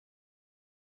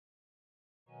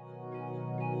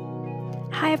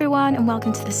Hi everyone and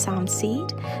welcome to the Sound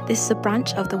Seed. This is a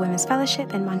branch of the Women's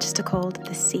Fellowship in Manchester called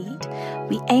The Seed.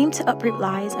 We aim to uproot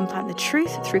lies and plant the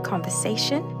truth through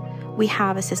conversation. We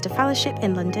have a sister fellowship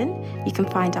in London. You can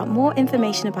find out more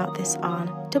information about this on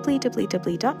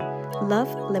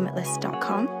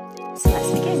www.lovelimitless.com. So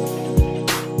let's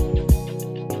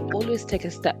begin. Always take a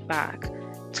step back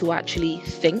to actually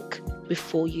think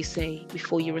before you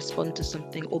respond to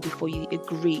something, or before you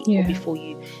agree, or before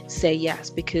you say yes,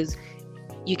 because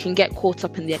you can get caught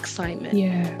up in the excitement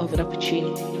of an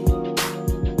opportunity.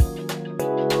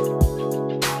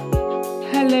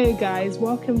 Hello guys,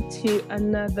 welcome to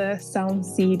another Sound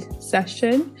Seed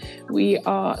session. We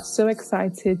are so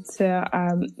excited to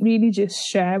really just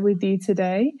share with you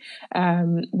today.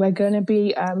 We're going to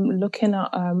be looking at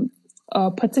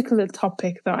a particular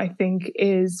topic that I think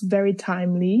is very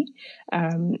timely.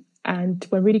 And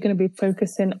we're really going to be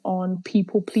focusing on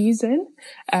people pleasing.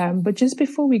 But just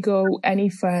before we go any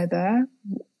further,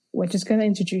 we're just going to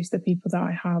introduce the people that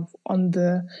I have on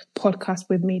the podcast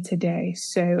with me today.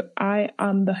 So I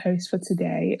am the host for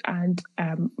today, and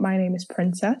my name is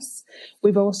Princess.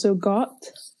 We've also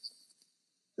got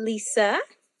Lisa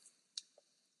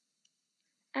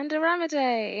and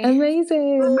Aramide.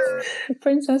 Amazing.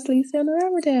 Princess Lisa and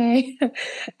Aramide.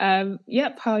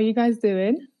 Yep, how are you guys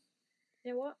doing?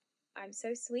 You know what? I'm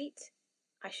so sweet.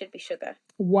 I should be sugar.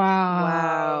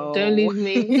 Wow. Don't leave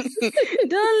me.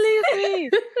 Don't leave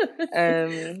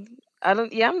me.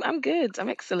 I'm good. I'm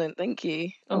excellent. Thank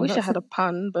you. I wish I had a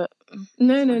pun, but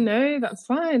No. That's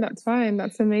fine. That's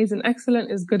amazing. Excellent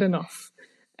is good enough.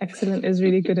 Excellent is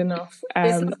really good enough.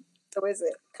 So is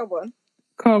it? Come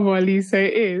on, Lisa,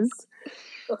 it is.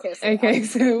 Okay,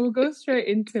 so we'll go straight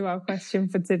into our question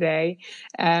for today.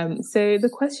 So the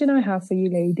question I have for you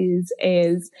ladies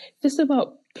is just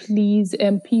about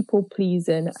people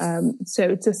pleasing. So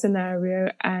it's a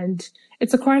scenario and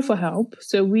it's a cry for help.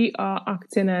 So we are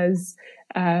acting as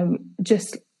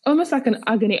just almost like an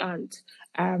agony aunt.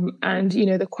 And,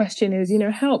 the question is,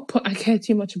 help, I care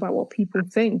too much about what people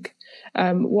think.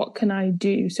 What can I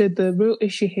do? So the real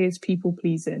issue here is people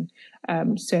pleasing.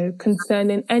 So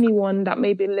concerning anyone that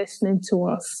may be listening to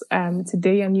us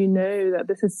today, and that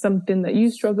this is something that you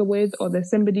struggle with, or there's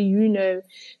somebody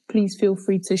please feel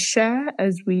free to share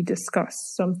as we discuss.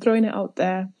 So I'm throwing it out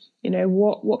there.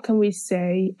 What can we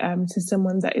say to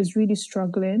someone that is really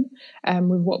struggling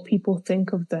with what people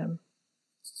think of them?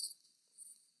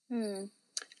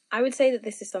 I would say that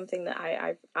this is something that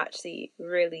I actually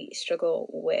really struggle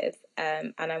with,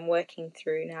 and I'm working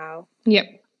through now.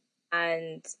 Yep.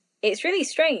 And it's really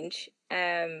strange,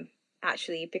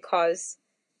 actually, because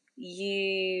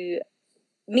me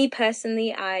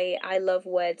personally, I love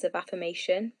words of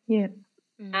affirmation. Yeah.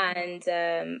 And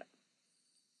I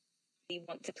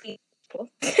want to please people.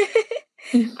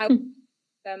 I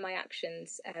my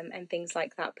actions and things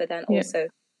like that, but then also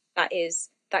that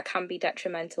can be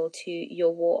detrimental to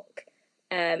your walk,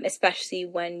 especially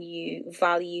when you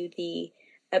value the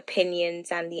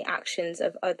opinions and the actions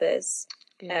of others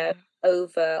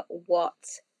over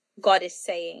what God is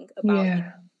saying about you,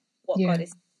 what God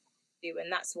is doing.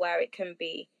 And that's where it can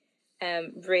be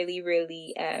really,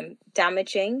 really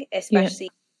damaging,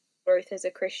 especially growth as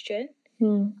a Christian.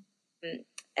 And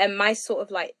my sort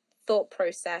of thought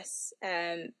process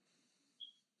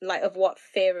of what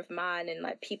fear of man and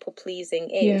people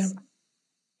pleasing is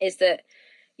that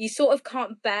you sort of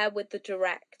can't bear with the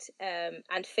direct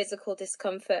and physical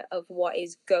discomfort of what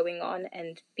is going on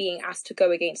and being asked to go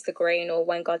against the grain, or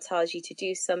when God tells you to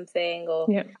do something, or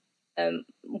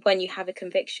when you have a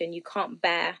conviction. You can't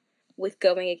bear with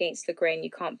going against the grain.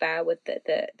 You can't bear with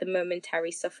the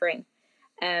momentary suffering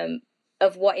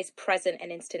of what is present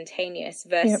and instantaneous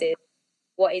versus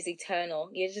what is eternal.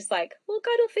 You're just like, well,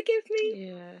 God will forgive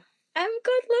me.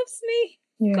 God loves me.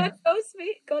 God knows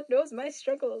me. God knows my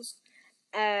struggles.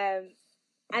 And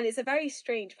it's a very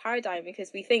strange paradigm,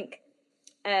 because we think,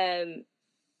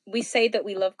 we say that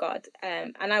we love God.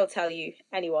 And I will tell you,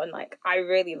 anyone, I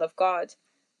really love God.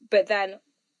 But then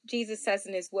Jesus says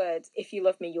in his words, if you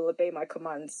love me, you'll obey my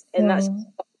commands. And that's,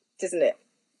 isn't it?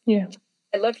 Yeah.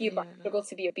 I love you, but I struggle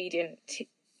to be obedient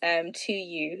to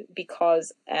you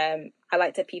because I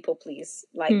like to people please.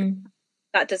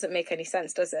 That doesn't make any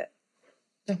sense, does it?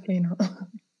 Definitely not.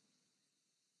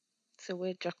 It's a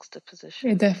weird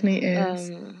juxtaposition. It definitely is.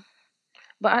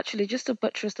 But actually, just to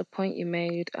buttress the point you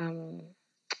made,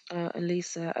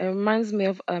 Elisa, it reminds me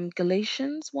of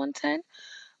Galatians 1:10,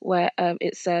 where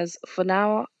it says, for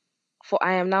I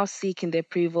am now seeking the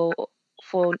approval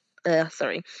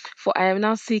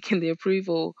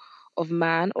of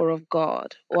man or of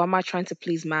God? Or am I trying to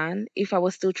please man? If I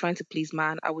was still trying to please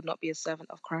man, I would not be a servant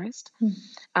of Christ.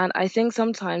 And I think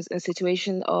sometimes in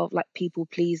situation of like people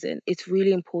pleasing, it's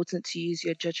really important to use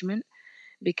your judgment,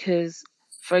 because,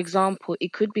 for example,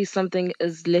 it could be something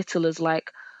as little as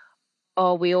like,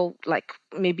 oh, we all like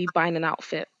maybe buying an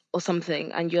outfit or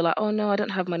something, and you're like, oh no, I don't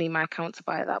have money in my account to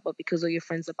buy that, but because all your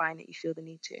friends are buying it, you feel the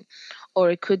need to.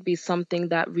 Or it could be something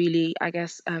that really, I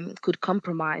guess, could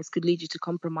lead you to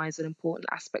compromise on important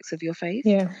aspects of your faith.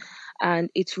 Yeah. And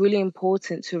it's really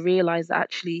important to realize that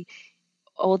actually,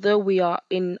 although we are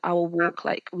in our walk,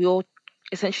 like we all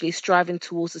essentially striving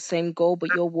towards the same goal,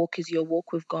 but your walk is your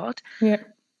walk with God. Yeah.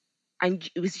 And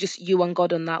it was just you and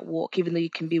God on that walk, even though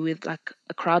you can be with like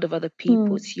a crowd of other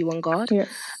people, it's you and God. Yeah.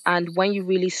 And when you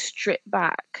really strip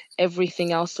back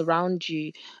everything else around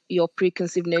you, your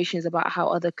preconceived notions about how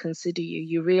others consider you,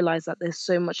 you realize that there's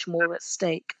so much more at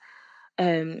stake.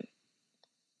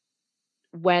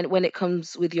 When it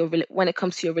comes to your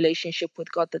relationship with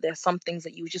God, that there's some things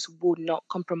that you just would not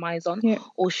compromise on,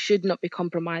 or should not be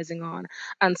compromising on.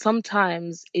 And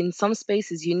sometimes in some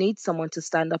spaces you need someone to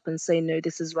stand up and say, no,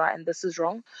 this is right and this is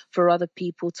wrong, for other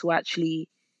people to actually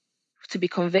to be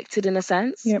convicted in a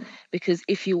sense. Because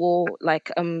if you all,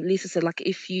 like Lisa said, like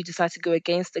if you decide to go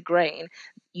against the grain,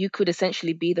 you could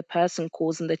essentially be the person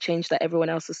causing the change that everyone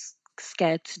else is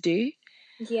scared to do.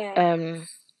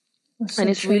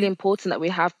 And it's really important that we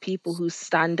have people who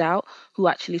stand out, who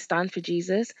actually stand for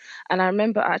Jesus. And I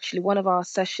remember actually one of our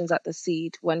sessions at the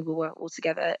Seed, when we were all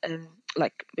together,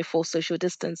 like before social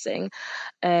distancing,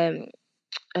 Aoife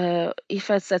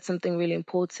said something really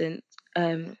important.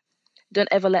 Don't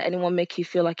ever let anyone make you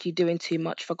feel like you're doing too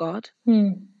much for God.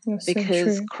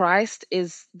 Because so Christ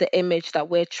is the image that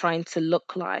we're trying to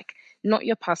look like. Not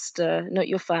your pastor, not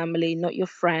your family, not your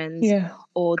friends,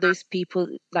 or those people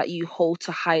that you hold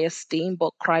to high esteem,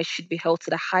 but Christ should be held to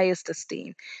the highest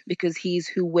esteem, because he's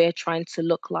who we're trying to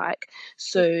look like.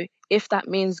 So if that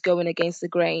means going against the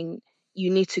grain,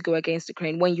 you need to go against the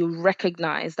grain when you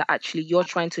recognize that actually you're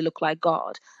trying to look like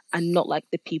God and not like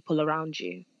the people around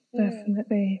you.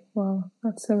 Definitely. Wow,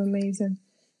 that's so amazing.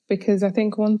 Because I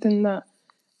think one thing that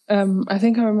I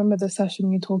think I remember the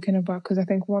session you're talking about, because I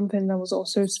think one thing that was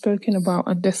also spoken about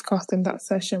and discussed in that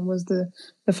session was the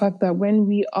fact that when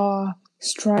we are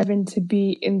striving to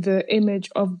be in the image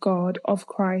of God, of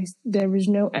Christ, there is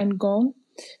no end goal.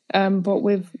 But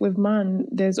with man,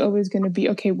 there's always going to be,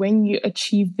 okay, when you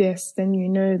achieve this, then you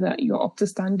know that you're up to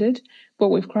standard. But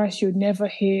with Christ, you'd never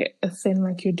hear a thing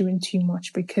like you're doing too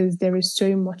much, because there is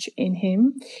so much in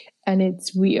him. And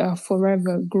we are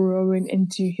forever growing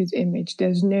into his image.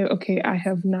 There's no, okay, I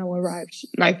have now arrived.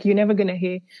 Like, you're never going to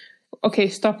hear, okay,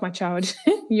 stop, my child.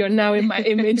 You're now in my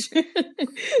image. Do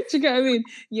you get what I mean?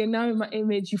 You're now in my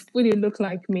image. You fully look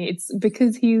like me. It's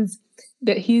because he's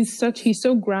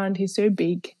so grand. He's so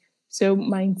big, so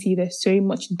mighty. There's so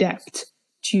much depth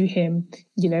to him.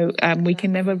 We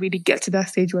can never really get to that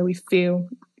stage where we feel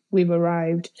we've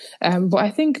arrived. But I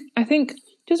think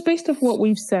just based off what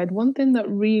we've said, one thing that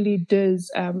really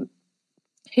does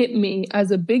hit me as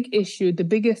a big issue, the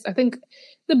biggest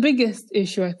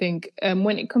issue,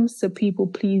 when it comes to people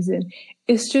pleasing,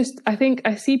 it's just, I think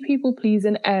I see people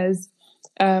pleasing as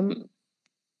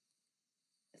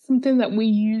something that we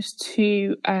use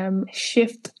to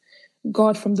shift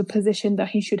God from the position that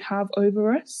he should have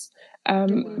over us.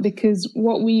 Because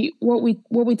what we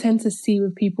tend to see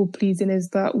with people pleasing is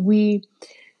that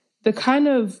the kind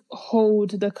of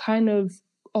hold, the kind of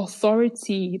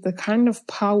authority, the kind of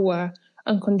power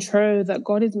and control that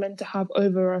God is meant to have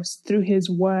over us through his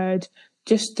word,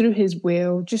 just through his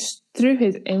will, just through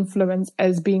his influence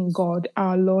as being God,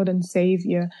 our Lord and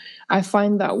Savior. I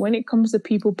find that when it comes to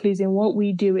people pleasing, what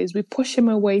we do is we push him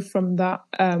away from that,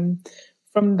 I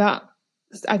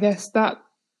guess that,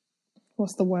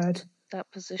 what's the word? That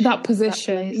position. That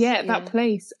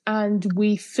place. And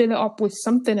we fill it up with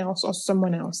something else or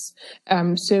someone else.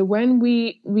 So when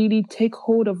we really take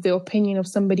hold of the opinion of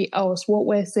somebody else, what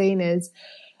we're saying is,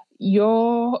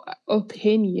 your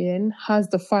opinion has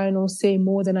the final say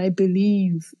more than I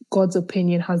believe God's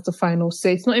opinion has the final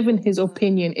say. It's not even his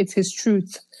opinion, it's his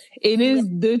truth. It is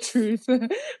the truth.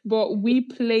 But we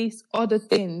place other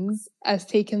things as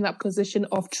taking that position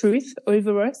of truth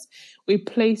over us. We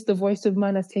place the voice of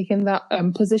man as taking that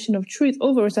position of truth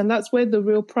over us. And that's where the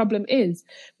real problem is,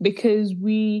 because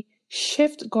we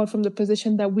shift God from the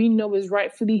position that we know is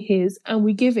rightfully his, and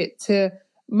we give it to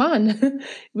man.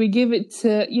 We give it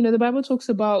to, the Bible talks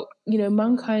about,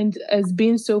 mankind as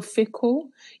being so fickle.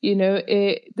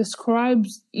 It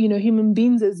describes, human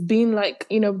beings as being like,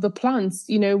 the plants.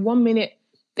 1 minute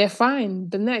they're fine,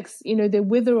 the next, they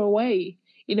wither away.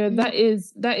 that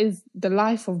is the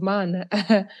life of man.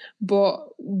 But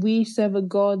we serve a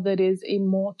God that is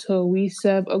immortal. We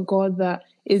serve a God that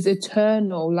is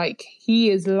eternal. Like, he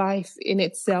is life in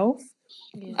itself.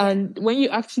 Yeah. And when you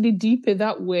actually deep it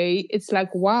that way, it's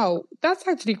like, wow, that's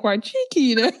actually quite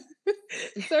cheeky.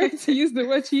 Sorry to use the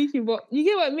word cheeky, but you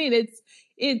get what I mean.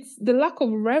 It's the lack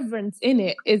of reverence in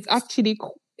it is actually,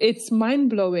 it's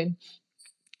mind-blowing.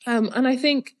 And I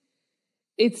think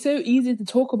it's so easy to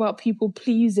talk about people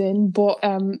pleasing, but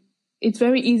it's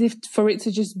very easy for it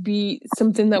to just be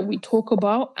something that we talk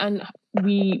about and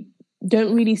we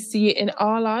don't really see it in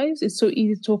our lives. It's so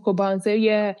easy to talk about and say,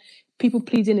 yeah, people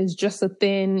pleasing is just a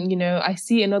thing, I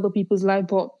see it in other people's life.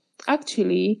 But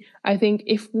actually, I think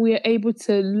if we're able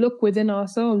to look within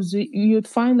ourselves, you'd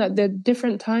find that there are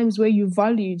different times where you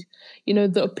valued,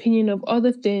 the opinion of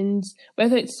other things,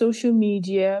 whether it's social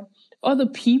media, other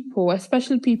people,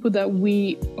 especially people that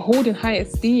we hold in high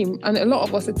esteem. And a lot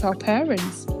of us, it's our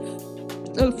parents.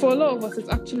 For a lot of us, it's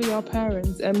actually our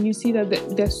parents. And you see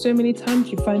that there's so many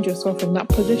times you find yourself in that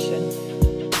position.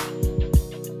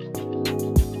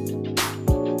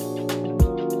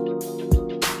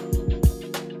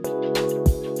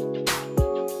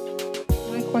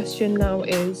 My question now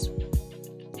is,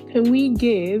 can we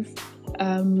give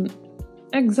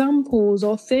examples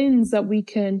or things that we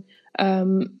can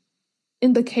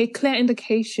clear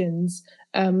indications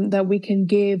that we can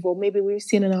give, or maybe we've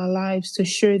seen in our lives, to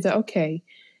show that, okay,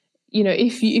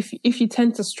 if you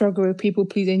tend to struggle with people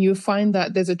pleasing, you find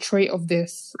that there's a trait of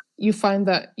this. You find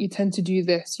that you tend to do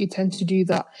this, you tend to do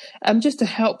that. Just to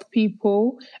help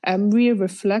people really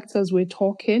reflect as we're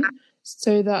talking,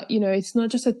 so that, it's not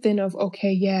just a thing of,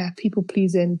 okay, yeah, people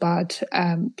pleasing, bad,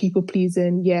 people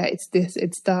pleasing, yeah, it's this,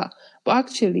 it's that. But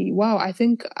actually, wow, I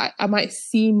think I might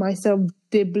see myself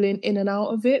dibbling in and out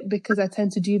of it because I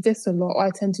tend to do this a lot, or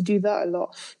I tend to do that a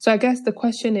lot. So I guess the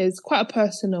question is quite a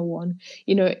personal one.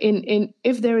 In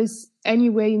if there is any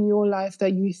way in your life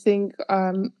that you think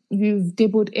you've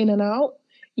dibbled in and out,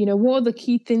 what are the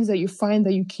key things that you find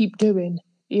that you keep doing,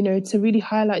 to really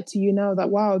highlight to you now that,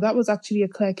 wow, that was actually a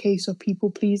clear case of people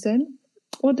pleasing?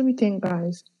 What do we think,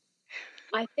 guys?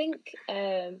 I think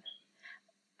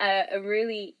a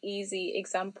really easy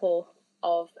example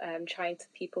of trying to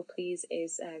people please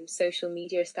is social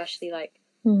media, especially like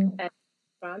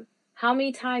Instagram. How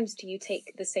many times do you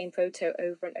take the same photo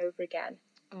over and over again?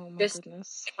 Oh my just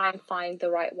goodness. Try and find the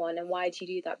right one. And why do you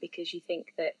do that? Because you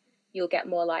think that you'll get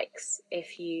more likes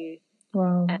if you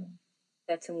a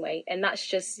certain way. And that's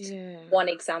just one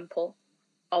example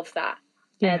of that.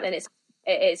 And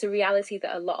it's a reality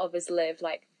that a lot of us live.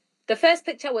 Like, the first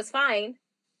picture was fine.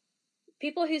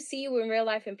 People who see you in real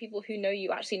life and people who know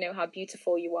you actually know how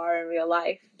beautiful you are in real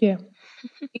life. Yeah.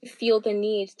 You feel the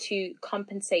need to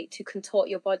compensate, to contort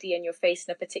your body and your face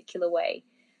in a particular way,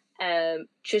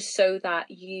 just so that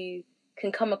you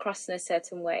can come across in a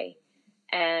certain way.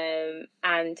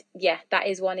 And yeah, that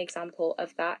is one example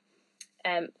of that.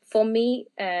 For me,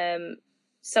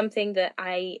 something that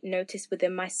I notice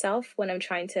within myself when I'm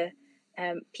trying to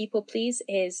people please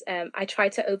is I try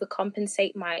to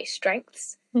overcompensate my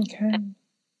strengths. Okay.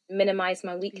 Minimize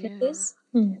my weaknesses.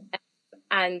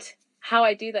 And how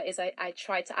I do that is I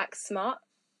try to act smart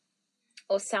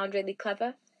or sound really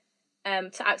clever,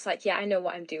 to act like, yeah, I know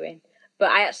what I'm doing.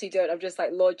 But I actually don't. I'm just like,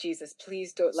 Lord Jesus,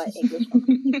 please don't let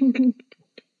English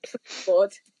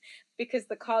Lord, because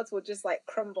the cards will just like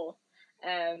crumble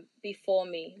before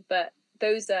me. But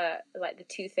those are like the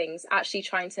two things, actually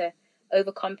trying to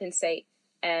overcompensate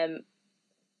and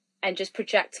just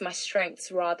project my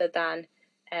strengths rather than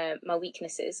my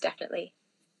weaknesses, definitely.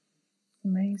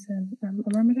 Amazing.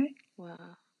 Ramide?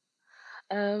 Wow.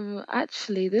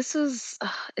 Actually, this is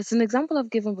it's an example I've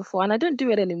given before, and I don't do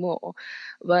it anymore.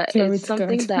 But Glory it's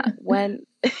something that when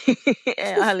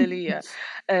hallelujah.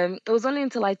 It was only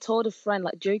until I told a friend,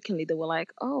 like jokingly, they were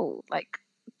like, "Oh, like,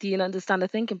 do you understand the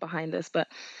thinking behind this?" But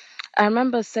I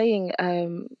remember saying,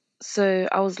 so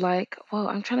I was like, "Well,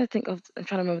 I'm trying to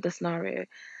remember the scenario."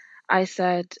 I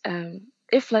said,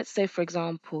 if let's say, for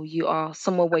example, you are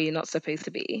somewhere where you're not supposed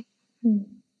to be.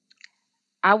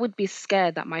 I would be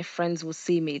scared that my friends will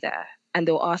see me there and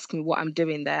they'll ask me what I'm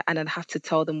doing there, and I'd have to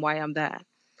tell them why I'm there.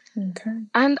 Okay.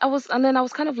 And then I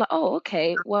was kind of like, oh,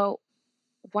 okay, well,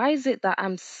 why is it that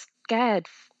I'm scared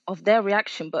of their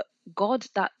reaction? But God,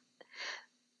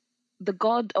 the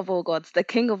God of all gods, the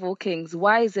King of all kings,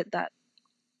 why is it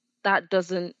that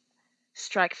doesn't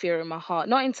strike fear in my heart?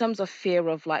 Not in terms of fear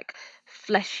of like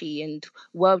fleshy and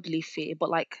worldly fear,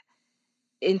 but like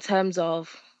in terms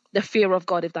of the fear of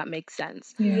God, if that makes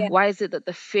sense. Yeah. Why is it that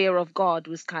the fear of God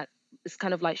was is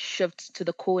kind of like shoved to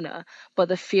the corner, but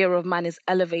the fear of man is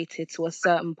elevated to a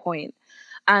certain point.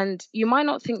 And you might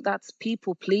not think that's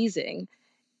people pleasing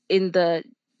in the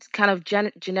kind of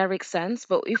generic sense,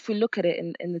 but if we look at it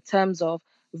in the terms of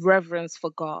reverence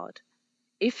for God,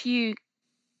 if you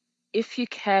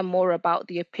care more about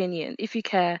the opinion, if you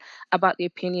care about the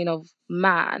opinion of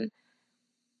man,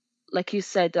 like you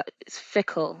said, that it's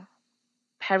fickle,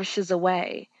 perishes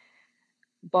away.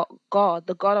 But God,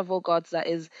 the God of all gods, that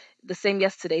is the same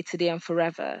yesterday, today, and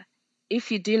forever,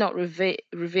 if you do not revere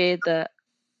the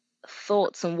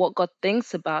thoughts and what God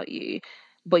thinks about you,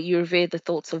 but you revere the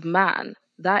thoughts of man,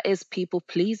 that is people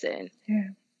pleasing. Yeah.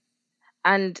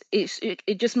 And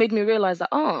it just made me realize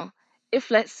that,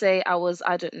 if let's say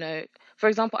I don't know, for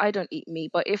example, I don't eat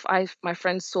meat, but if my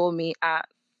friends saw me at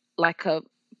like a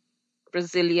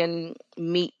Brazilian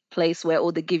meat place where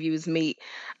all they give you is meat,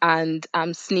 and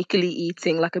I'm sneakily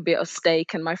eating like a bit of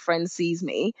steak, and my friend sees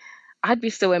me, I'd be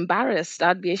so embarrassed.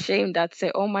 I'd be ashamed. I'd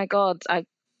say, oh my God, I've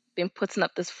been putting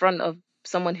up this front of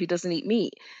someone who doesn't eat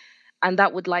meat. And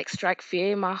that would like strike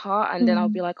fear in my heart. And then I'll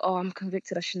be like, oh, I'm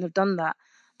convicted. I shouldn't have done that.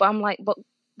 But I'm like,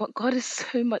 but God is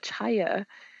so much higher.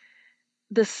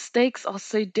 The stakes are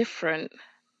so different.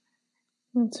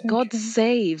 That's so God true.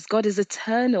 saves. God is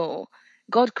eternal.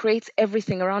 God creates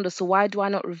everything around us. So why do I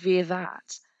not revere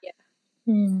that? Yeah.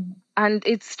 And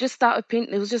it's just that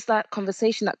opinion. It was just that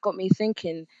conversation that got me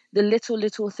thinking. The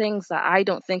little things that I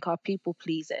don't think are people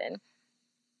pleasing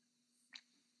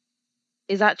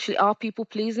is actually are people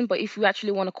pleasing. But if you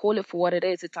actually want to call it for what it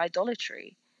is, it's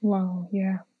idolatry. Wow.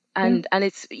 Yeah. And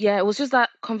it's it was just that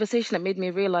conversation that made me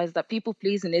realize that people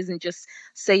pleasing isn't just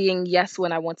saying yes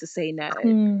when I want to say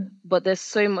no, but there's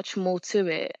so much more to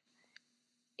it.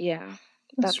 Yeah,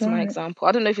 that's right. my example.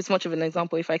 I don't know if it's much of an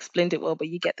example if I explained it well, but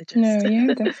you get the gist. No,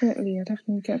 yeah, definitely. I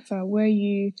definitely get that. Where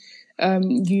you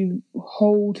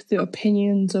hold the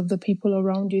opinions of the people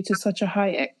around you to such a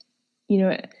high,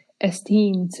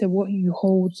 esteem to what you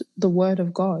hold the word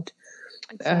of God.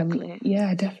 Exactly. Yeah,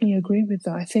 I definitely agree with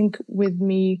that. I think with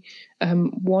me,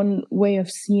 one way of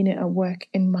seeing it at work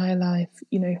in my life,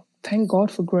 thank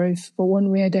God for growth, but one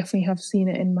way I definitely have seen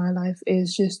it in my life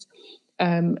is just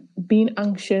being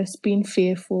anxious, being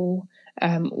fearful,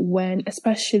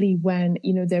 especially when,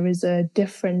 there is a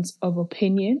difference of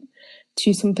opinion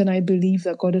to something I believe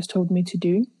that God has told me to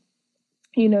do.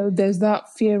 There's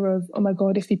that fear of, oh my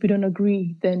God, if people don't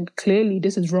agree, then clearly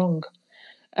this is wrong.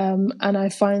 And I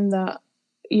find that,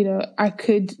 I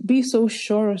could be so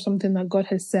sure of something that God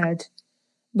has said,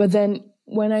 but then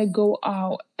when I go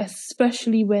out,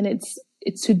 especially when it's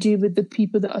to do with the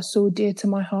people that are so dear to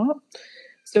my heart.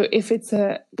 So if it's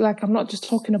I'm not just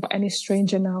talking about any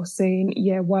stranger now saying,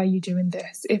 yeah, why are you doing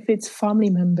this? If it's family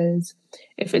members,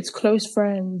 if it's close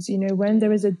friends, when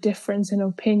there is a difference in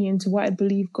opinion to what I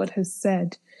believe God has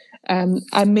said,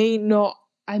 I may not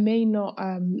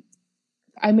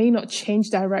change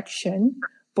direction,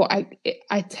 but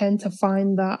I tend to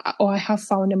find that, or I have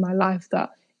found in my life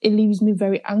that it leaves me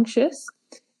very anxious.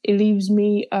 It leaves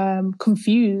me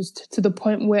confused to the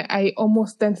point where I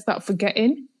almost then start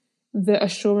forgetting the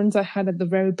assurance I had at the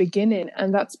very beginning.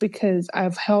 And that's because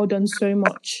I've held on so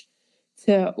much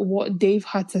to what Dave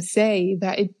had to say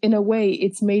that in a way,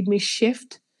 it's made me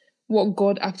shift what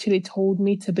God actually told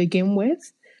me to begin with.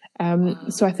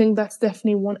 So I think that's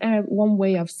definitely one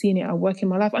way I've seen it at work in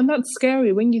my life. And that's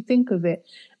scary when you think of it,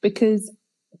 because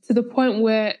to the point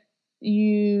where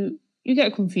you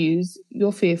get confused,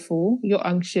 you're fearful, you're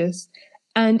anxious,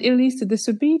 and it leads to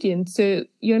disobedience. So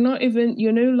you're no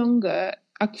longer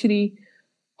actually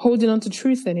holding on to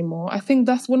truth anymore. I think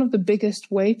that's one of the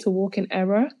biggest way to walk in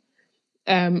error.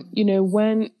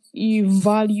 When you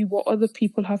value what other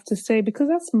people have to say, because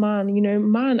that's man,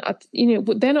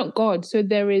 they're not God. So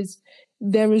there is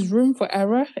room for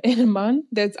error in a man.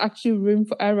 There's actually room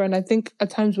for error. And I think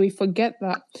at times we forget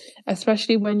that,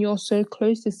 especially when you're so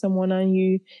close to someone and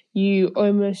you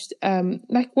almost,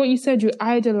 like what you said, you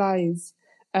idolize,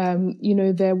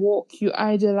 their walk, you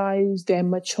idolize their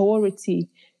maturity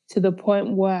to the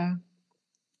point where,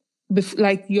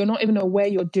 you're not even aware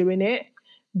you're doing it,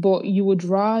 but you would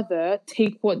rather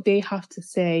take what they have to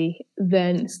say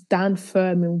than stand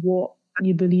firm in what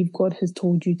you believe God has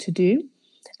told you to do.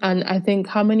 And I think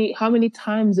how many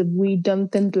times have we done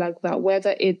things like that,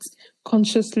 whether it's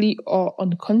consciously or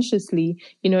unconsciously,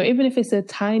 even if it's a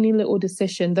tiny little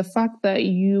decision, the fact that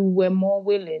you were more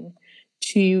willing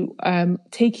to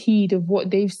take heed of what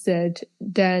they've said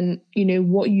than,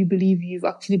 what you believe you've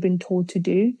actually been told to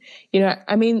do.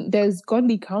 There's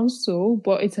godly counsel,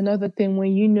 but it's another thing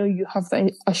when you have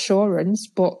that assurance,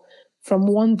 but from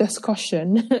one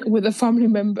discussion with a family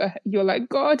member, you're like,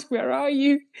 God, where are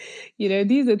you?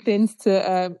 These are things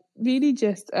to really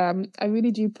just, I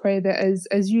really do pray that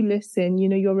as you listen,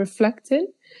 you're reflecting.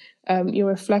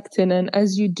 And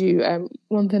as you do,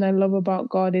 one thing I love about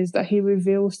God is that he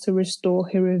reveals to restore,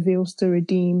 he reveals to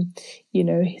redeem,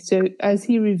 so as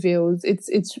he reveals,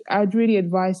 I'd really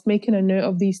advise making a note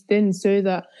of these things so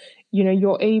that,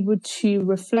 you're able to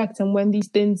reflect, and when these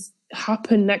things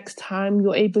happen next time,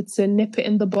 you're able to nip it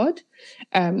in the bud.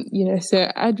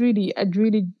 So I'd really,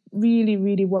 really,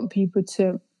 really want people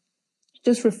to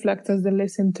just reflect as they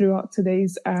listen throughout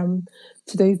today's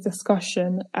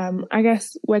discussion. I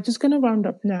guess we're just going to round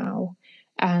up now,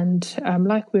 and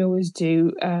like we always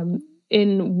do,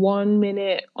 in 1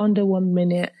 minute, under 1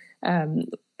 minute,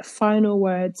 final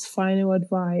words, final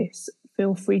advice.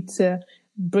 Feel free to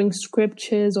bring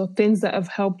scriptures or things that have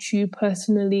helped you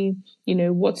personally.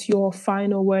 What's your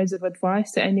final words of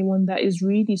advice to anyone that is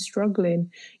really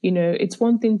struggling? It's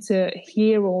one thing to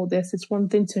hear all this, it's one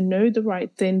thing to know the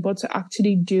right thing, but to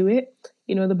actually do it.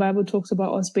 The Bible talks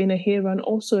about us being a hearer and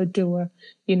also a doer.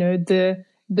 The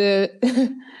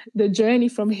the journey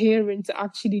from hearing to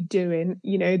actually doing,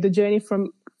 the journey from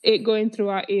it going through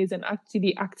our ears and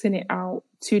actually acting it out,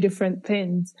 two different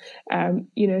things.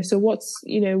 So what's,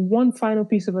 one final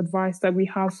piece of advice that we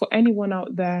have for anyone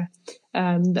out there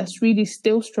that's really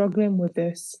still struggling with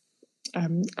this?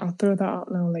 I'll throw that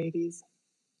out now, ladies.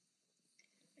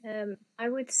 I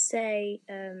would say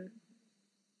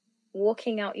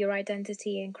walking out your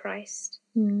identity in Christ.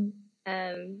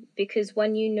 Because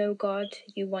when you know God,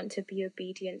 you want to be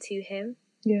obedient to him.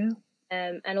 Yeah.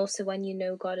 And also when you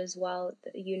know God as well,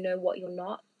 you know what you're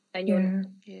not, and you're not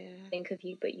think of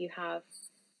you, but you have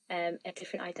a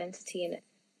different identity. And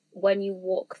when you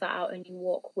walk that out and you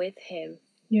walk with him,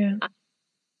 I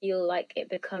feel like it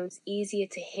becomes easier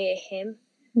to hear him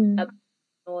above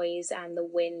the noise and the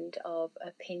wind of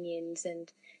opinions.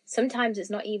 And sometimes it's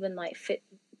not even like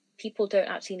people don't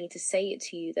actually need to say it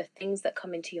to you. The things that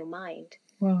come into your mind.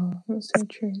 Wow, that's so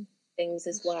true. Things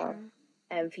as well.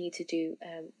 For you to do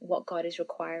what God is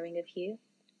requiring of you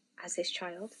as his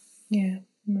child. Yeah,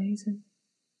 amazing.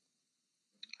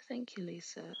 Thank you,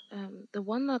 Lisa. The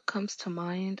one that comes to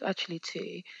mind, actually,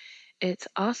 too, it's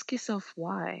ask yourself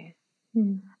why.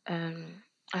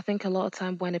 I think a lot of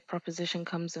time when a proposition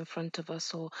comes in front of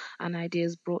us or an idea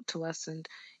is brought to us, and,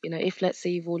 if let's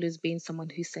say you've always been someone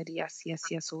who said yes, yes,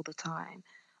 yes all the time,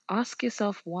 ask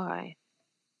yourself why.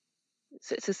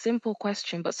 So it's a simple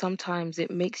question, but sometimes it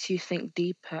makes you think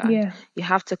deeper, and you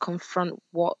have to confront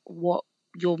what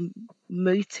your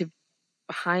motive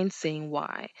behind saying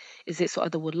why. Is it so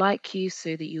other would like you, so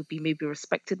that you'll be maybe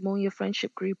respected more in your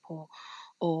friendship group, or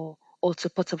to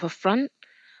put up a front?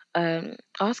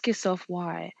 Ask yourself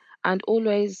why, and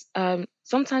always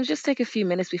sometimes just take a few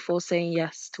minutes before saying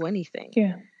yes to anything.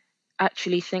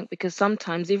 Actually think, because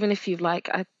sometimes even if you've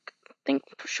I think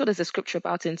sure there's a scripture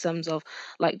about it in terms of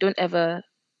don't ever,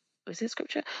 is it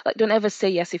scripture? Don't ever say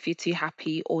yes if you're too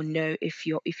happy, or no if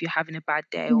you're having a bad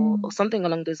day, or something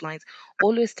along those lines.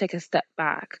 Always take a step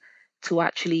back to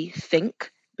actually think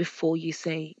before you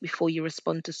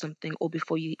respond to something, or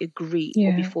before you agree,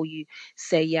 or before you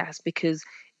say yes, because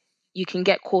you can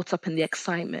get caught up in the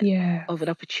excitement of an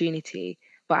opportunity,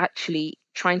 but actually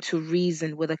trying to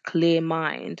reason with a clear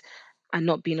mind and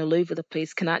not being all over the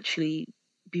place can actually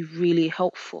be really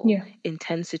helpful in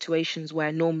tense situations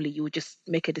where normally you would just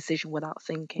make a decision without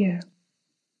thinking.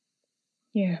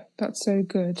 Yeah, that's so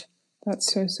good.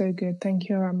 That's so good. Thank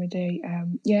you, Aramide.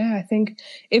 I think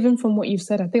even from what you've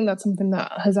said, I think that's something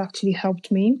that has actually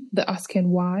helped me, the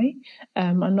asking why,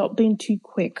 and not being too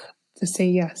quick to say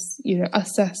yes.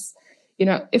 Assess,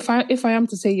 if I am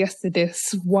to say yes to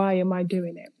this, why am I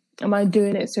doing it? Am I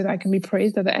doing it so that I can be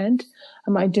praised at the end?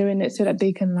 Am I doing it so that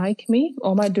they can like me? Or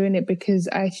am I doing it because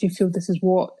I actually feel this is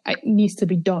what needs to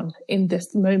be done in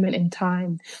this moment in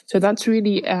time? So that's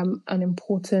really an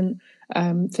important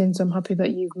thing. So I'm happy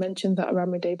that you've mentioned that,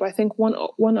 Aramide. But I think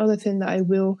one other thing that I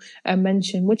will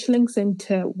mention, which links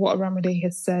into what Aramide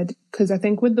has said, because I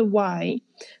think with the why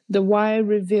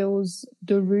reveals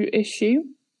the root issue.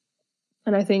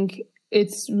 And I think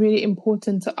it's really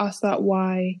important to ask that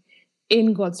why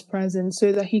in God's presence,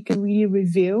 so that he can really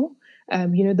reveal.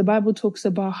 The Bible talks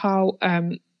about how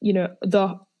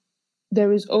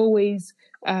there is always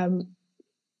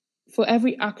for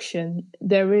every action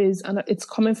there is, and it's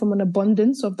coming from an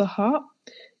abundance of the heart.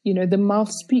 The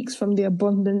mouth speaks from the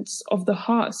abundance of the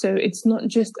heart. So it's not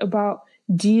just about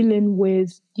dealing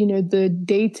with, the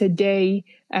day-to-day,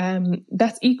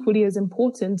 that's equally as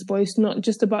important. But it's not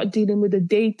just about dealing with the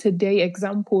day-to-day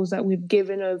examples that we've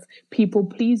given of people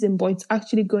pleasing, but it's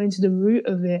actually going to the root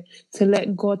of it to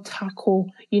let God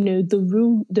tackle,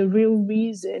 the real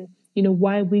reason,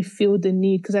 why we feel the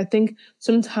need. Because I think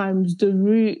sometimes the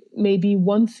root may be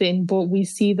one thing, but we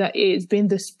see that it's been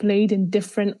displayed in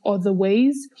different other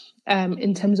ways,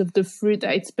 in terms of the fruit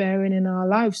that it's bearing in our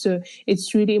lives. So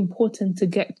it's really important to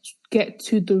get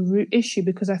to the root issue,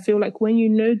 because I feel like when you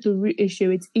know the root issue,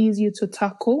 it's easier to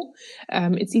tackle.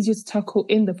 It's easier to tackle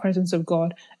in the presence of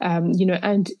God.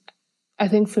 And I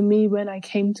think for me, when I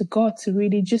came to God to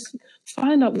really just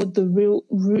find out what the real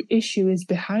root issue is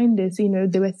behind this,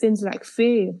 there were things like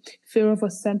fear of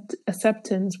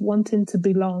acceptance, wanting to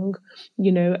belong,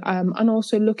 and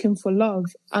also looking for love.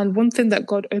 And one thing that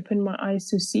God opened my eyes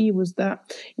to see was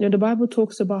that, the Bible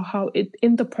talks about how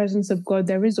in the presence of God,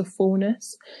 there is a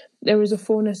fullness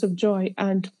of joy.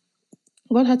 And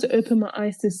God had to open my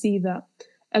eyes to see that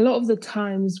a lot of the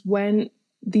times when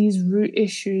these root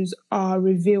issues are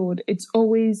revealed, it's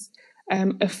always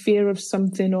a fear of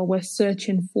something, or we're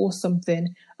searching for something.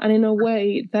 And in a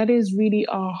way, that is really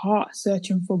our heart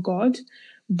searching for God.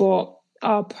 But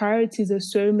our priorities are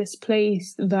so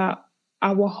misplaced that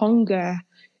our hunger,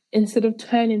 instead of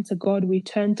turning to God, we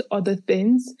turn to other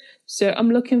things. So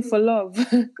I'm looking for love.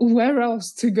 Where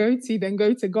else to go to than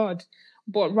go to God?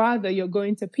 But rather you're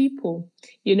going to people.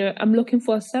 I'm looking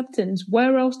for acceptance.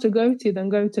 Where else to go to than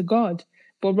go to God?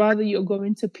 But rather you're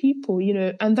going to people,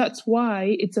 and that's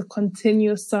why it's a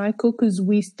continuous cycle, because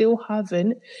we still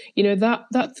haven't,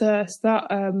 that thirst,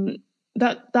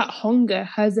 that hunger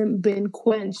hasn't been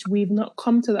quenched. We've not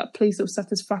come to that place of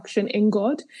satisfaction in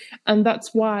God. And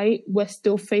that's why we're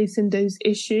still facing those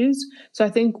issues. So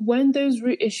I think when those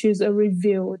root issues are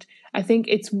revealed, I think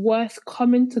it's worth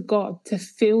coming to God to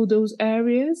fill those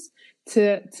areas,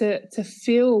 to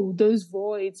fill those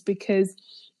voids, because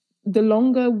the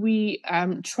longer we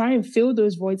try and fill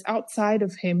those voids outside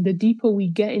of him, the deeper we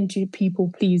get into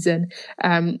people pleasing.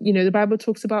 The Bible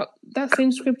talks about that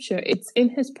same scripture. It's in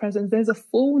his presence. There's a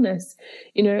fullness,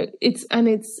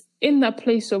 it's in that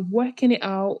place of working it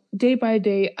out day by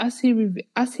day as he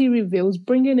reveals,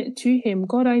 bringing it to him.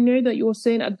 God, I know that you're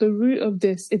saying at the root of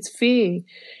this, it's fear.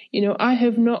 I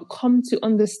have not come to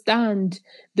understand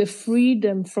the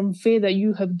freedom from fear that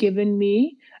you have given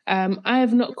me. I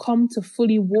have not come to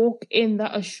fully walk in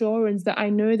that assurance that I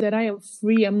know that I am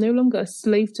free. I'm no longer a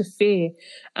slave to fear.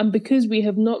 And because we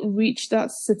have not reached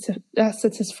that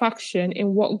satisfaction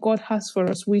in what God has for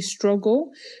us, we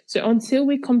struggle. So until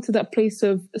we come to that place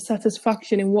of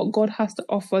satisfaction in what God has to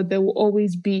offer, there will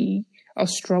always be a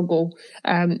struggle.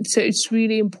 So it's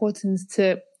really important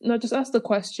to not just ask the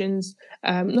questions,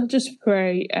 not just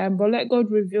pray, but let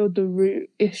God reveal the root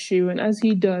issue. And as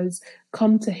he does,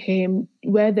 come to him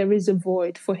where there is a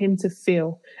void for him to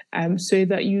fill, so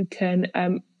that you can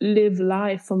live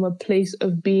life from a place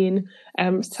of being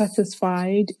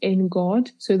satisfied in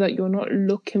God, so that you're not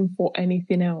looking for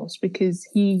anything else, because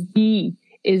he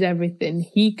is everything.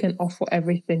 He can offer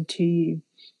everything to you.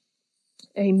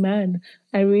 Amen.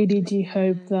 I really do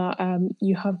hope that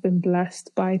you have been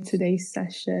blessed by today's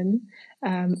session.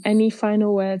 Any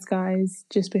final words, guys,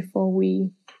 just before we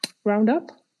round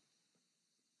up?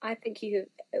 I think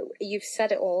you've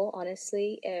said it all,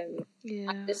 honestly.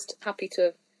 I'm just happy to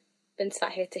have been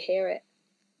sat here to hear it.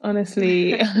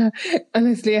 Honestly, I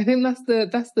think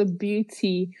that's the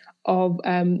beauty of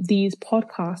these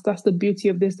podcasts. That's the beauty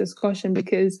of this discussion,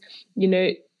 because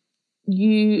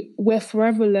we're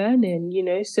forever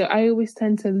learning, so I always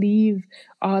tend to leave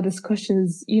our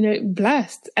discussions,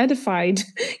 blessed, edified.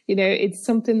 It's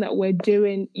something that we're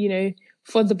doing,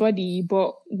 for the body,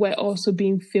 but we're also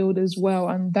being filled as well.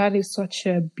 And that is such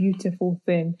a beautiful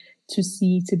thing to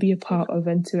see, to be a part of,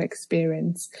 and to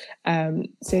experience.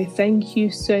 So thank you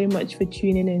so much for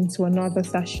tuning in to another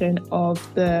session of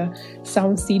the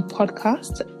Sound Seed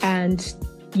podcast. And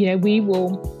we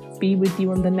will be with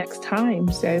you on the next time.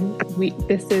 So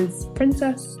this is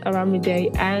Princess Aramide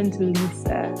and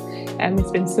Lisa.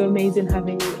 It's been so amazing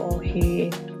having you all here.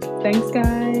 Thanks,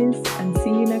 guys, and see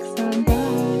you next time. Bye.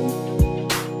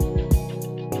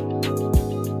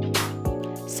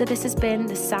 So this has been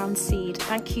the Sound Seed.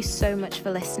 Thank you so much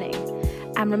for listening.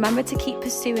 And remember to keep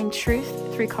pursuing truth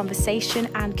through conversation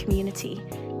and community.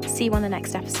 See you on the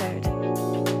next episode.